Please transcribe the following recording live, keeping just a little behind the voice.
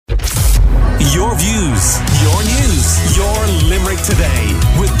Your views, your news, your Limerick Today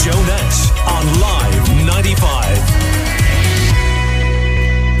with Joe Nash on Live 95.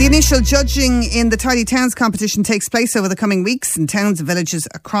 The initial judging in the Tidy Towns competition takes place over the coming weeks in towns and villages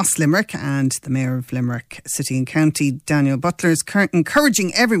across Limerick, and the Mayor of Limerick City and County, Daniel Butler, is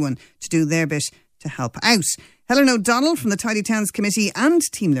encouraging everyone to do their bit to help out. Helen O'Donnell from the Tidy Towns Committee and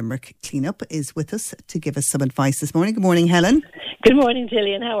Team Limerick Cleanup is with us to give us some advice this morning. Good morning, Helen. Good morning,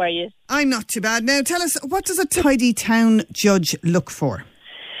 Gillian. How are you? I'm not too bad. Now, tell us, what does a Tidy Town judge look for?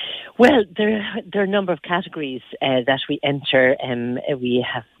 Well, there are a number of categories that we enter. We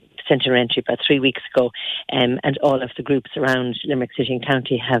have sent an entry about 3 weeks ago, and all of the groups around Limerick City and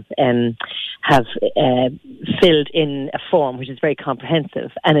County have filled in a form which is very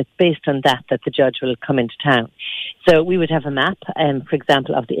comprehensive, and it's based on that the judge will come into town. So we would have a map, for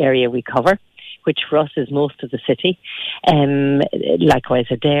example, of the area we cover, which for us is most of the city. Likewise,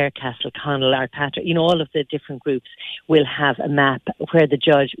 Adair, Castleconnell, Ardpatrick, all of the different groups will have a map where the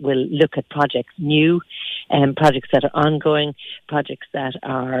judge will look at projects new, projects that are ongoing, projects that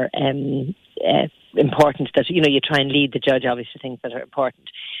are important, that, you try and lead the judge, obviously, things that are important.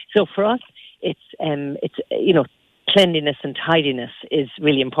 So for us, it's cleanliness and tidiness is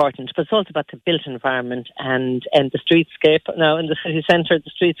really important, but it's also about the built environment and the streetscape. Now, in the city centre,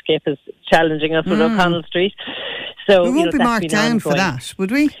 the streetscape is challenging us with O'Connell Street. So we won't be marked down for that,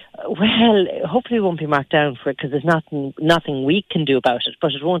 would we? Well, hopefully we won't be marked down for it, because there's nothing we can do about it,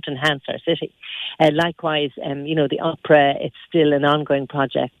 but it won't enhance our city. Likewise, the opera, it's still an ongoing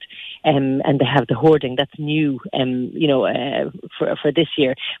project, and they have the hoarding. That's new, for this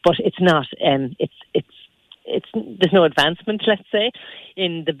year, but it's not. There's no advancement, let's say,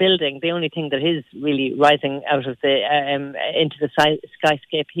 in the building. The only thing that is really rising out of the into the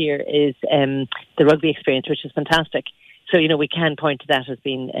skyscape here is the rugby experience, which is fantastic. So, we can point to that as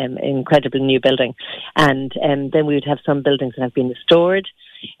being an incredible new building. And then we would have some buildings that have been restored,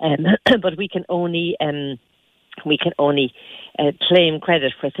 but we can only claim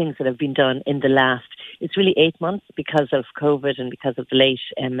credit for things that have been done in the last, it's really 8 months, because of COVID and because of the late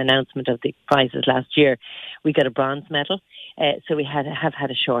announcement of the prizes last year. We got a bronze medal, so we have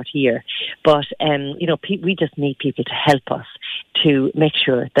had a short year. But, we just need people to help us to make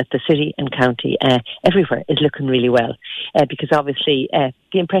sure that the city and county everywhere is looking really well. Because obviously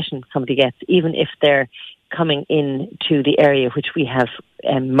the impression somebody gets, even if they're coming into the area which we have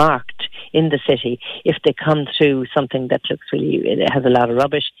marked in the city, if they come through something that looks it has a lot of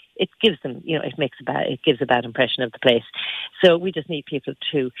rubbish, it gives them, it gives a bad impression of the place. So we just need people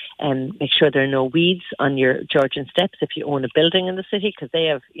to make sure there are no weeds on your Georgian steps if you own a building in the city, because they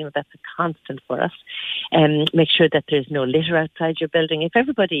have, that's a constant for us. Make sure that there's no litter outside your building. If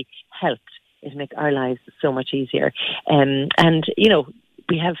everybody helped, it'd make our lives so much easier.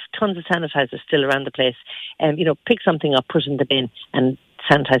 We have tons of sanitizers still around the place. Pick something up, put it in the bin, and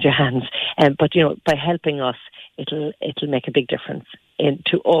sanitize your hands. But by helping us, it'll make a big difference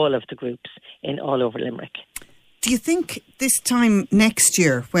to all of the groups in all over Limerick. Do you think this time next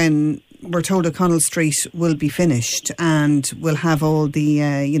year, when we're told O'Connell Street will be finished and we'll have all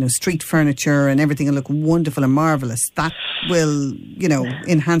the street furniture and everything will look wonderful and marvellous, that will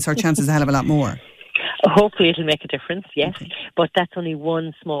enhance our chances a hell of a lot more? Hopefully it'll make a difference, yes. Okay. But that's only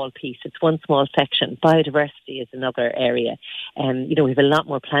one small piece. It's one small section. Biodiversity is another area. We have a lot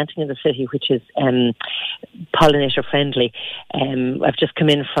more planting in the city, which is pollinator friendly. I've just come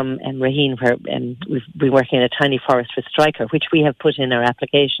in from Raheen, where we've been working in a tiny forest with Striker, which we have put in our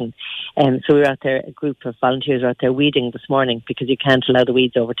application. So we were out there, a group of volunteers were out there weeding this morning, because you can't allow the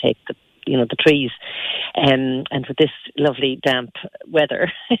weeds overtake the trees. And with this lovely damp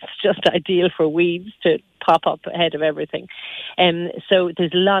weather, it's just ideal for weeds to pop up ahead of everything. So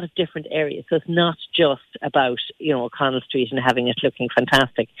there's a lot of different areas. So it's not just about, O'Connell Street and having it looking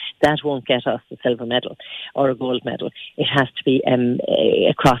fantastic. That won't get us a silver medal or a gold medal. It has to be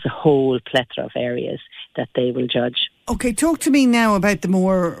across a whole plethora of areas that they will judge. Okay, talk to me now about the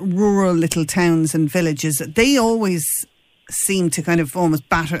more rural little towns and villages. They always seem to kind of almost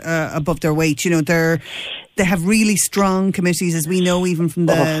batter above their weight. They have really strong committees, as we know, even from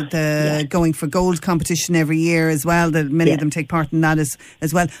the Going for Gold competition every year as well, that many of them take part in that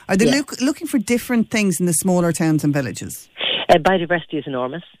as well. Are they looking for different things in the smaller towns and villages? Biodiversity is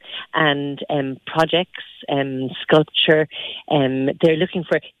enormous, and projects, sculpture, they're looking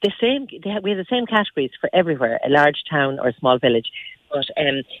for the same. We have the same categories for everywhere, a large town or a small village, but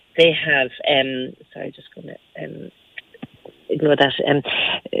they have. Sorry, just going to. Ignore that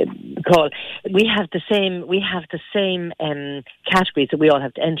call. We have the same categories that we all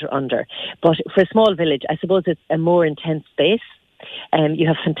have to enter under. But for a small village, I suppose it's a more intense space. You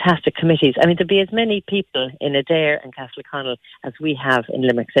have fantastic committees. I mean, there'll be as many people in Adare and Castleconnell as we have in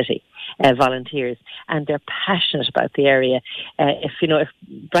Limerick City, volunteers, and they're passionate about the area. If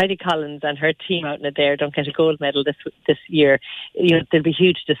Bridie Collins and her team out in Adare don't get a gold medal this year, there'll be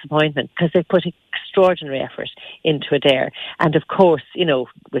huge disappointment because they've put extraordinary effort into Adare. And of course,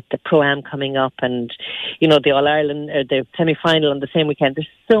 with the Pro-Am coming up and, the All-Ireland, the semi-final on the same weekend, there's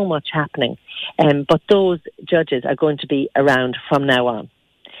so much happening. But those judges are going to be around from now on.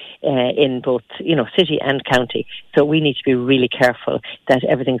 In both, city and county. So we need to be really careful that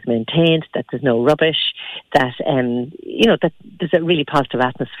everything's maintained, that there's no rubbish, that, that there's a really positive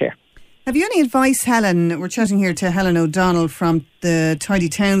atmosphere. Have you any advice, Helen? We're chatting here to Helen O'Donnell from the Tidy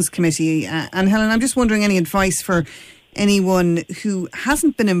Towns Committee. And Helen, I'm just wondering, any advice for anyone who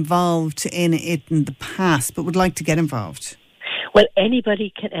hasn't been involved in it in the past but would like to get involved? Well,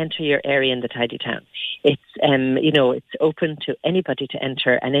 anybody can enter your area in the Tidy Town. It's, it's open to anybody to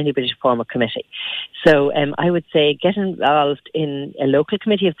enter and anybody to form a committee. So I would say get involved in a local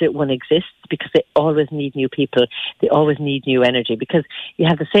committee if one exists, because they always need new people. They always need new energy because you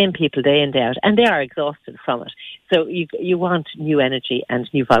have the same people day in, day out, and they are exhausted from it. So you want new energy and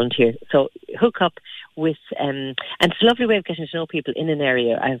new volunteers. So hook up with, and it's a lovely way of getting to know people in an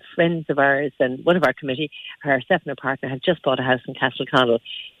area. I have friends of ours, and one of our committee, herself and her partner, have just bought a house in Castleconnell.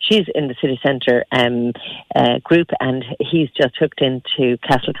 She's in the city centre group, and he's just hooked into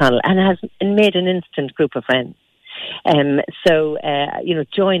Castleconnell and has made an instant group of friends. So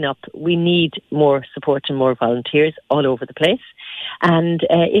join up. We need more support and more volunteers all over the place. And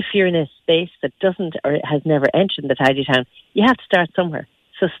if you're in a space that doesn't or has never entered the Tidy Town, you have to start somewhere.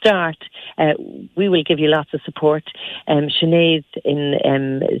 So start. We will give you lots of support. Sinead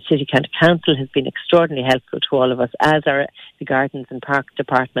in City County Council has been extraordinarily helpful to all of us, as are the Gardens and Park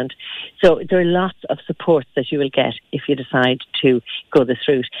Department. So there are lots of supports that you will get if you decide to go this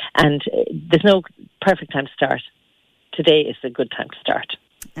route. And there's no perfect time to start. Today is a good time to start.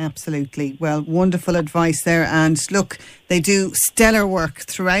 Absolutely. Well, wonderful advice there. And look, they do stellar work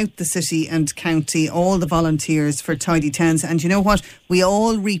throughout the city and county, all the volunteers for Tidy Towns. And you know what? We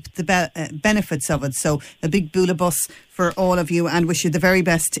all reap the benefits of it. So a big boola bus for all of you, and wish you the very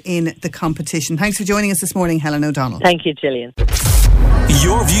best in the competition. Thanks for joining us this morning, Helen O'Donnell. Thank you, Gillian.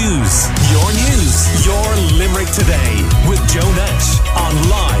 Your views, your news, your Limerick Today with Joe Nash on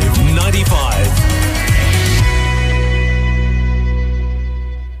Live 95.